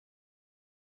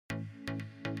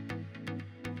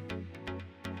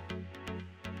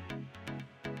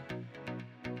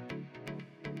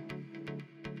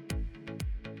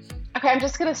Okay, I'm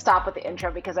just going to stop with the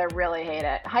intro because I really hate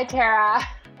it. Hi, Tara.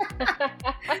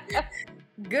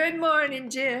 Good morning,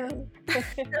 Jill.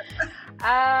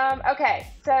 Okay,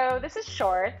 so this is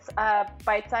Shorts, a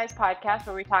bite-sized podcast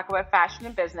where we talk about fashion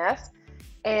and business.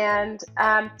 And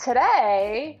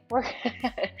today we're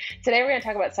going to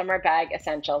talk about summer bag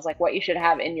essentials, like what you should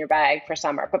have in your bag for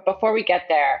summer. But before we get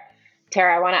there,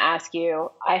 Tara, I want to ask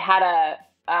you. I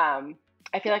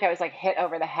feel like I was like hit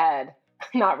over the head,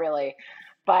 not really,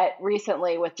 but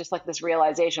recently with just like this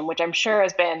realization, which I'm sure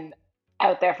has been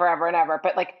out there forever and ever.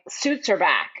 But like suits are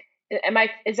back.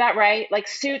 Is that right? Like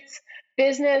suits,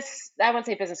 business. I wouldn't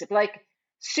say business, but like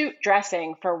suit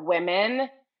dressing for women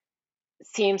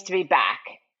seems to be back,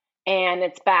 and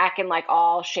it's back in like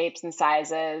all shapes and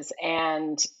sizes,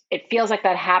 and it feels like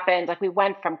that happened, like we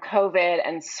went from COVID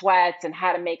and sweats and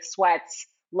how to make sweats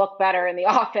look better in the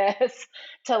office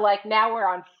to like now we're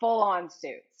on full on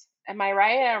suits. Am I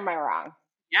right or am I wrong?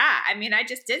 Yeah, I mean, I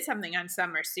just did something on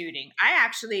summer suiting.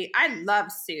 I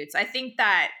love suits. I think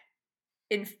that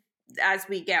as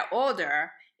we get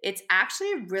older, it's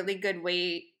actually a really good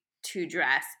way to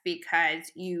dress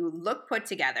because you look put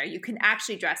together. You can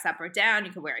actually dress up or down.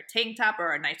 You can wear a tank top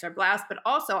or a nicer blouse. But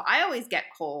also, I always get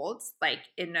colds, like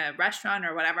in a restaurant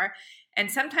or whatever.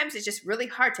 And sometimes it's just really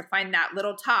hard to find that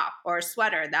little top or a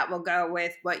sweater that will go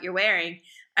with what you're wearing.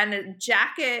 And a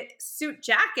suit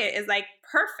jacket is like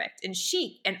perfect and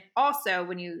chic. And also,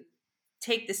 when you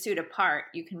take the suit apart,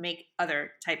 you can make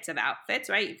other types of outfits,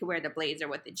 right? You could wear the blazer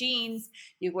with the jeans,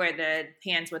 you wear the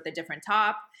pants with a different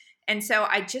top. And so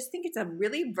I just think it's a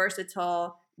really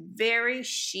versatile, very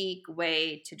chic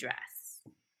way to dress.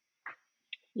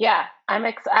 Yeah,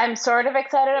 I'm sort of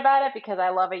excited about it because I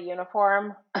love a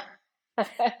uniform.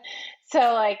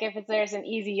 So like if there's an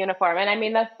easy uniform, and I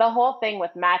mean that's the whole thing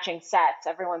with matching sets.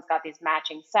 Everyone's got these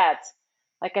matching sets.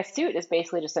 Like a suit is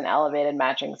basically just an elevated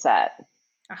matching set.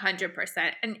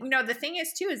 100%. And the thing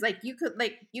is too is like you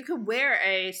could wear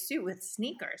a suit with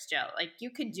sneakers, Joe. Like you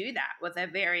could do that with a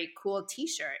very cool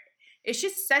t-shirt. It's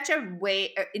just such an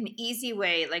easy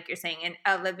way, like you're saying, an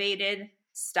elevated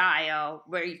style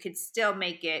where you could still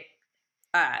make it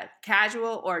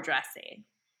casual or dressy.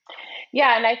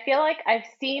 Yeah, and I feel like I've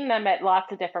seen them at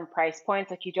lots of different price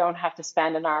points. Like you don't have to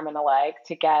spend an arm and a leg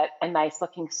to get a nice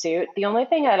looking suit. The only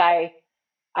thing that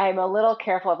I'm a little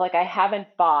careful of, like I haven't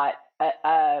bought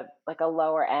a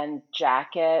lower end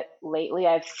jacket lately.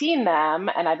 I've seen them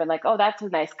and I've been like, oh, that's a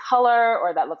nice color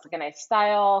or that looks like a nice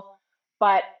style.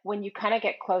 But when you kind of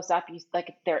get close up, you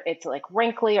like it's like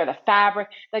wrinkly or the fabric.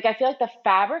 Like I feel like the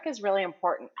fabric is really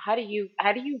important. How do you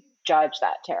judge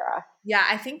that, Tara? Yeah,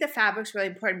 I think the fabric's really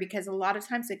important because a lot of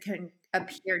times it can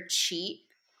appear cheap.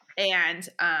 And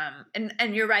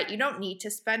you're right, you don't need to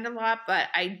spend a lot, but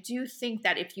I do think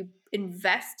that if you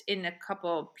invest in a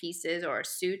couple pieces or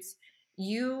suits,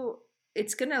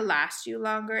 it's going to last you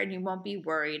longer and you won't be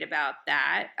worried about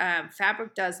that.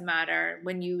 Fabric does matter.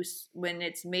 When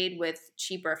it's made with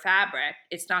cheaper fabric,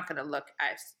 it's not going to look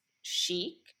as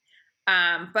chic.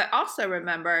 But also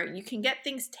remember, you can get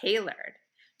things tailored.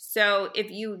 So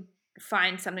if you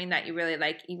find something that you really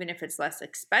like, even if it's less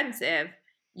expensive,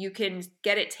 you can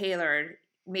get it tailored.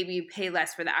 Maybe you pay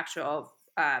less for the actual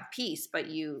piece, but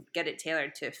you get it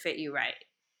tailored to fit you right.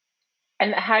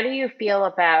 And how do you feel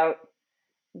about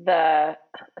the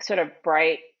sort of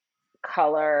bright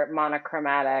color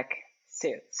monochromatic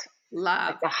suits?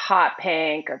 Love Like the hot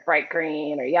pink or bright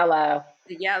green or yellow.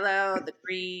 the yellow, the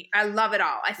green. I love it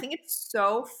all. I think it's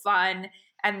so fun.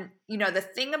 And the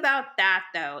thing about that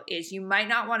though is you might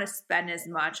not want to spend as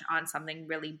much on something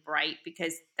really bright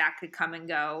because that could come and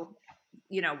go,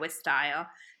 with style.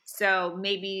 So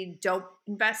maybe don't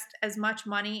invest as much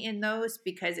money in those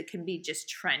because it can be just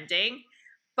trending.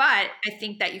 But I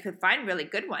think that you could find really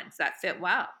good ones that fit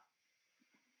well.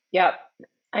 Yep.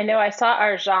 I know I saw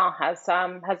Argent has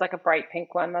like a bright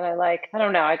pink one that I like. I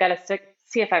don't know. I gotta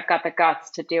see if I've got the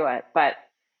guts to do it, but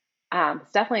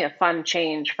it's definitely a fun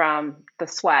change from the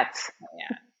sweats.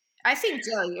 Yeah. I think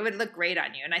Jill, it would look great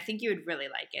on you, and I think you would really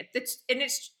like it.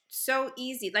 It's so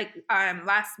easy. Like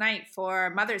last night for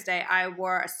Mother's Day, I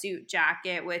wore a suit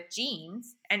jacket with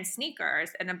jeans and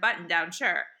sneakers and a button-down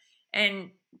shirt.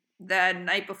 And the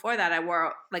night before that, I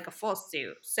wore like a full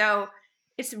suit. So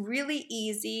it's really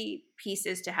easy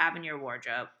pieces to have in your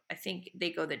wardrobe. I think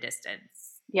they go the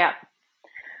distance. Yep.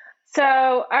 So,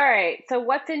 all right. So,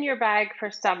 what's in your bag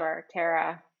for summer,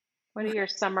 Tara? What are your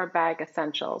summer bag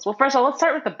essentials? Well, first of all, let's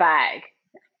start with the bag.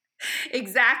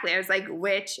 Exactly. I was like,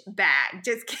 which bag?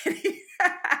 Just kidding.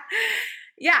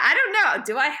 Yeah, I don't know.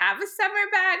 Do I have a summer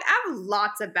bag? I have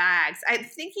lots of bags. I'm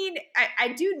thinking I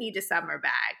do need a summer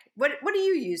bag. What do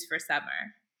you use for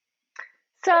summer?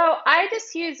 So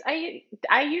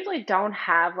I usually don't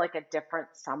have like a different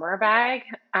summer bag.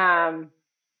 Um,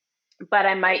 but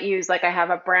I might use like I have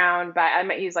a brown bag. I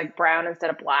might use like brown instead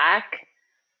of black.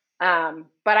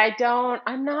 But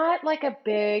I'm not like a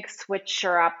big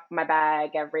switcher up my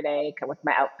bag every day with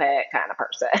my outfit kind of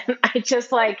person.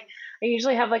 I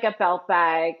usually have like a belt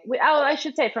bag. I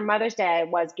should say for Mother's Day, I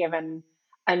was given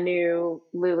a new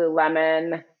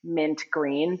Lululemon mint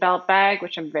green belt bag,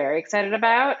 which I'm very excited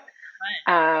about.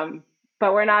 Um,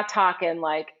 but we're not talking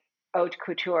like haute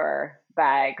couture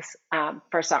bags.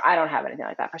 For some, I don't have anything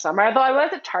like that for summer. Although I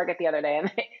was at Target the other day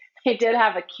and they did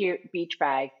have a cute beach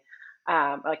bag,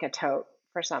 like a tote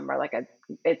for summer.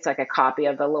 It's like a copy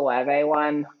of the Loewe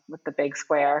one with the big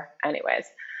square. Anyways,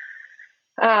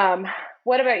 um,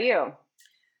 what about you?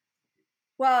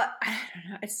 Well, I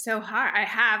don't know. It's so hard. I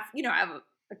have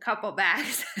a couple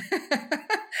bags.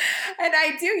 And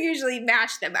I do usually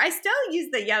match them. I still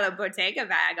use the yellow Bottega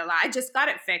bag a lot. I just got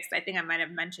it fixed. I think I might have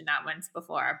mentioned that once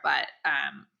before, but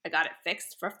I got it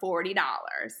fixed for $40.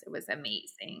 It was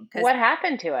amazing because What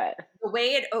happened to it? the way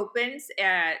it opens,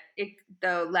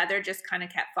 the leather just kind of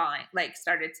kept falling, like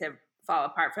started to fall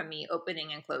apart from me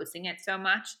opening and closing it so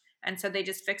much. And so they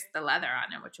just fixed the leather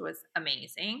on it, which was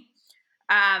amazing.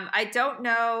 I don't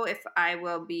know if I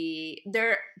will be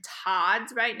there.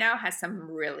 Todd's right now has some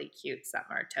really cute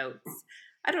summer totes.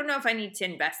 I don't know if I need to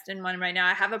invest in one right now.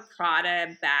 I have a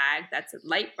Prada bag that's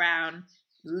light brown,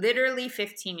 literally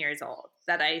 15 years old,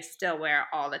 that I still wear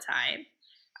all the time.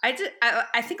 I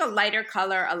think a lighter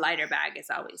color, a lighter bag is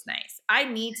always nice. I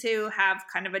need to have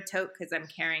kind of a tote because I'm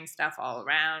carrying stuff all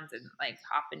around and like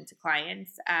hop into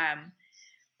clients.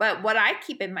 But what I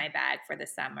keep in my bag for the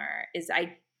summer is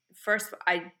I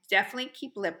definitely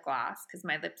keep lip gloss because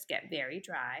my lips get very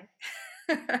dry.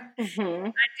 I Hmm.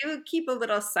 do keep a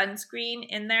little sunscreen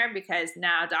in there because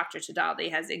now Dr.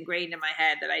 Chidaldi has ingrained in my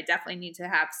head that I definitely need to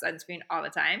have sunscreen all the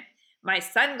time. My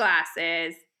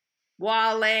sunglasses,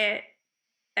 wallet.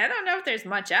 I don't know if there's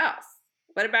much else.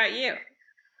 What about you?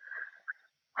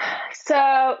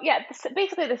 So yeah,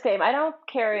 basically the same. I don't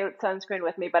carry sunscreen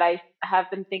with me, but I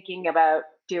have been thinking about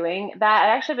doing that.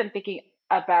 I actually been thinking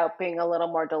about being a little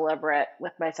more deliberate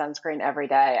with my sunscreen every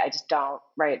day. I just don't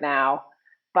right now.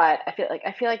 But I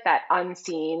feel like that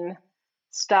unseen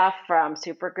stuff from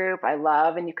Supergoop I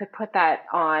love, and you could put that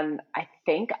on, I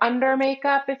think, under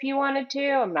makeup if you wanted to.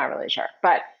 I'm not really sure.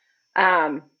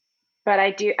 Um but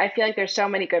I feel like there's so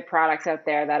many good products out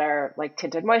there that are like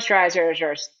tinted moisturizers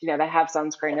or that have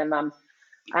sunscreen in them,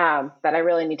 that I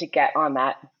really need to get on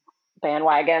that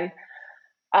bandwagon.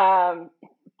 Um,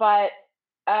 but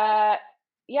uh,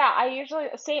 yeah, I usually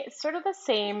say sort of the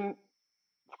same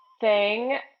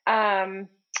thing. Um,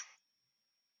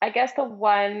 I guess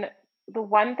one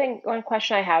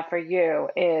question I have for you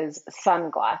is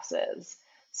sunglasses.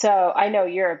 So I know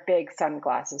you're a big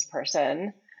sunglasses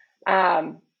person.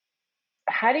 Um,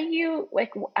 how do you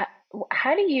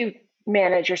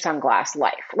manage your sunglass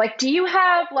life? Like, do you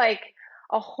have like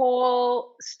a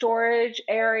whole storage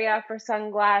area for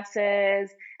sunglasses?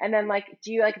 And then like,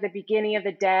 do you like at the beginning of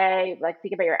the day, like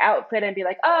think about your outfit and be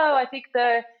like, oh, I think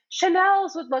the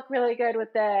Chanel's would look really good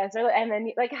with this, and then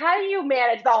like, how do you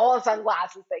manage the whole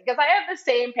sunglasses thing? Because I have the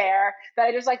same pair that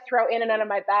I just like throw in and out of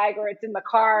my bag, or it's in the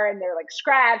car and they're like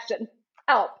scratched and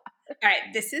help. All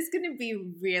right, this is going to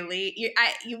be really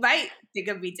you might think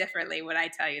of me differently when I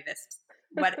tell you this.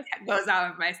 What goes on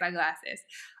with my sunglasses?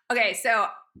 Okay, so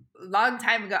long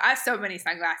time ago, I have so many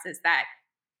sunglasses that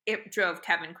it drove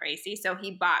Kevin crazy. So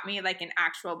he bought me like an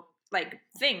actual like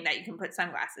thing that you can put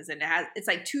sunglasses in. It's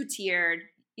like two-tiered,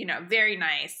 very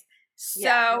nice.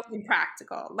 Yeah. So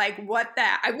impractical. Like what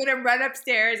that? I'm gonna run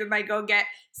upstairs and like go get.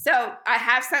 So I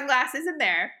have sunglasses in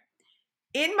there.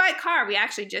 In my car, we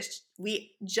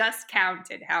just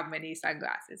counted how many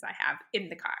sunglasses I have in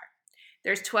the car.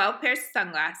 There's 12 pairs of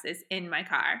sunglasses in my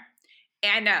car.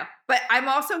 And no, but I'm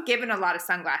also given a lot of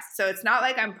sunglasses. So it's not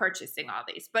like I'm purchasing all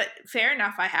these. But fair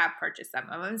enough, I have purchased some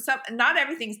of them. Not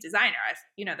everything's designer.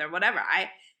 They're whatever. I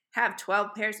have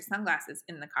 12 pairs of sunglasses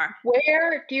in the car.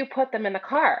 Where do you put them in the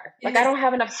car? In Like, I this, don't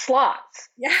have enough slots.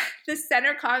 yeah, the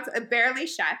center console barely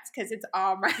shuts because it's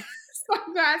all my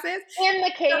sunglasses. In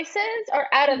the cases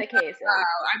or out of the cases?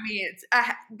 I mean, it's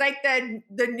like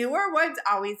the newer ones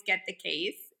always get the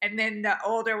case, and then the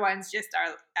older ones just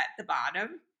are at the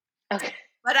bottom. Okay.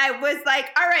 But I was like,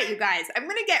 all right, you guys, I'm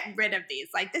gonna get rid of these.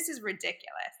 Like, this is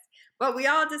ridiculous. But we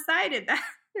all decided that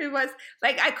it was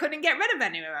like I couldn't get rid of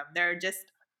any of them. They're just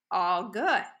all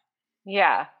good.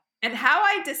 Yeah. And how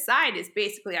I decide is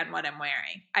basically on what I'm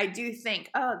wearing. I do think,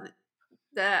 oh,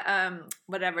 the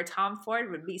whatever Tom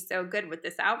Ford would be so good with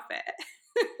this outfit.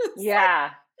 So Yeah.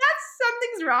 that's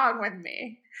Something's wrong with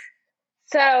me.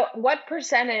 So, what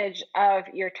percentage of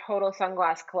your total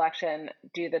sunglass collection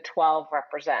do the 12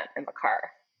 represent in the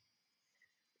car?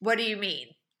 What do you mean?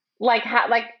 Like, how,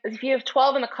 like if you have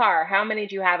 12 in the car, how many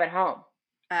do you have at home?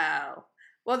 Oh,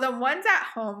 well, the ones at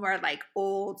home are like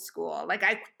old school. Like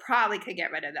I probably could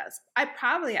get rid of those. I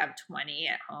probably have 20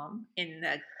 at home in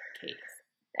the case.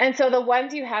 And so the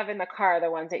ones you have in the car are the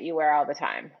ones that you wear all the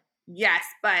time. Yes,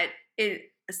 but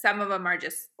some of them are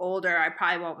just older. I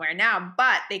probably won't wear now,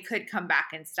 but they could come back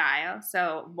in style.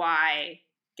 So why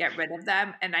get rid of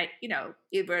them? And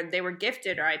either they were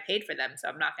gifted or I paid for them, so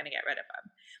I'm not going to get rid of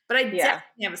them. But I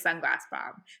definitely have a sunglass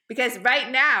problem because right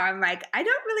now I'm like, I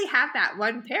don't really have that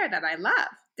one pair that I love.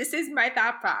 This is my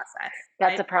thought process.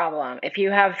 That's a problem. If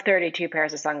you have 32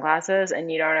 pairs of sunglasses and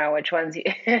you don't know which ones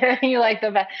you like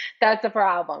the best, that's a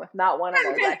problem. If not one of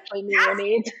those actually meet your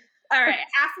needs. All right,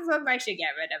 half of them I should get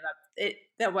rid of,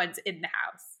 the ones in the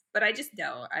house. But I just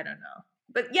don't. I don't know.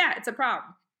 But yeah, it's a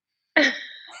problem.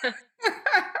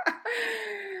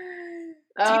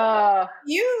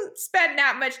 You spend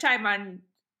that much time on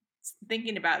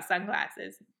thinking about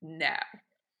sunglasses? No.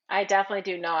 I definitely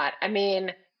do not. I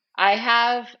mean,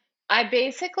 I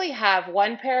basically have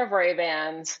one pair of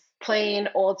Ray-Bans, plain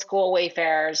old school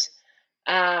Wayfarers,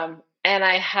 and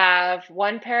I have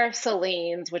one pair of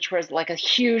Celine's, which was like a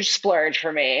huge splurge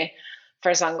for me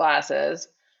for sunglasses.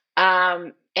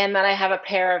 And then I have a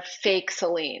pair of fake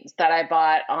Celine's that I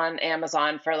bought on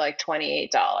Amazon for like $28.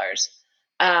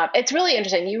 It's really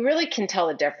interesting. You really can tell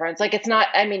the difference. Like it's not,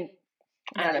 I mean,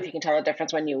 I don't know if you can tell the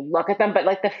difference when you look at them, but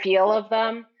like the feel of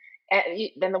them and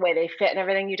then the way they fit and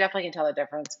everything, you definitely can tell the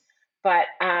difference. But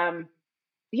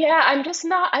yeah, I'm just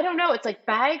not, I don't know. It's like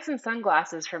bags and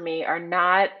sunglasses for me are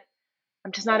not,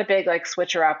 I'm just not a big like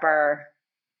switcher upper.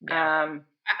 I'm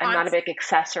not a big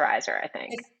accessorizer, I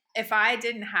think. If I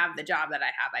didn't have the job that I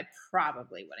have, I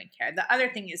probably wouldn't care. The other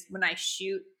thing is when I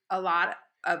shoot a lot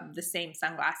of the same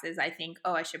sunglasses, I think,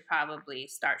 oh, I should probably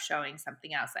start showing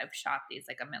something else. I've shot these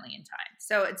like a million times.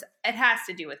 So it has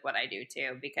to do with what I do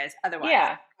too, because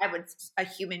otherwise why would a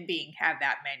human being have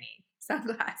that many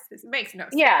sunglasses? It makes no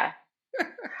sense. Yeah.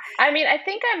 I mean, I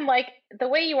think I'm like the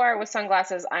way you are with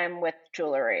sunglasses, I'm with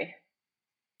jewelry.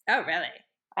 Oh, really?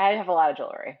 I have a lot of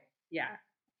jewelry. Yeah.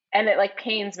 And it like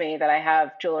pains me that I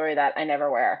have jewelry that I never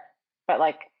wear, but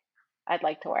like I'd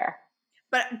like to wear.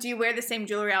 But do you wear the same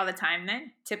jewelry all the time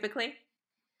then, typically?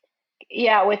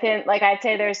 Yeah, within like I'd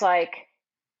say there's like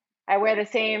I wear the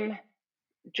same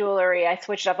jewelry. I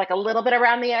switch it up like a little bit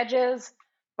around the edges,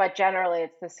 but generally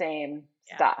it's the same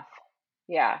stuff.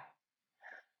 Yeah.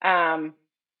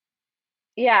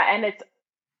 Yeah,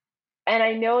 and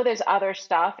I know there's other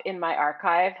stuff in my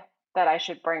archive that I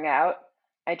should bring out.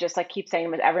 I just like keep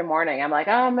saying every morning. I'm like,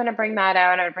 oh, I'm gonna bring that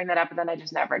out. I'm gonna bring that up, but then I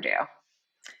just never do.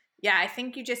 Yeah, I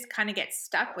think you just kind of get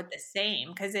stuck with the same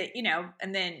because it,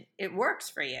 and then it works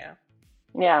for you.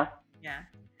 Yeah. Yeah.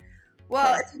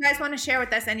 Well, if you guys want to share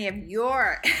with us any of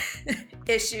your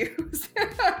issues,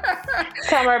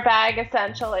 summer bag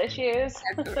essential issues,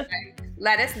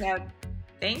 let us know.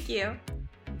 Thank you.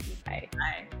 Bye.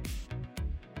 Bye.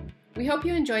 We hope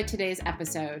you enjoyed today's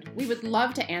episode. We would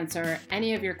love to answer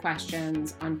any of your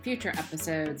questions on future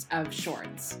episodes of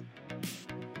Shorts.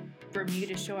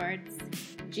 Bermuda shorts.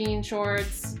 Jean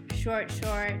shorts. Short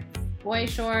shorts. Boy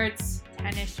shorts.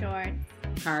 Tennis shorts.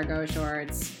 Cargo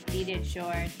shorts. Pleated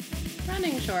shorts.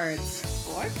 Running shorts.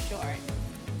 Sport shorts.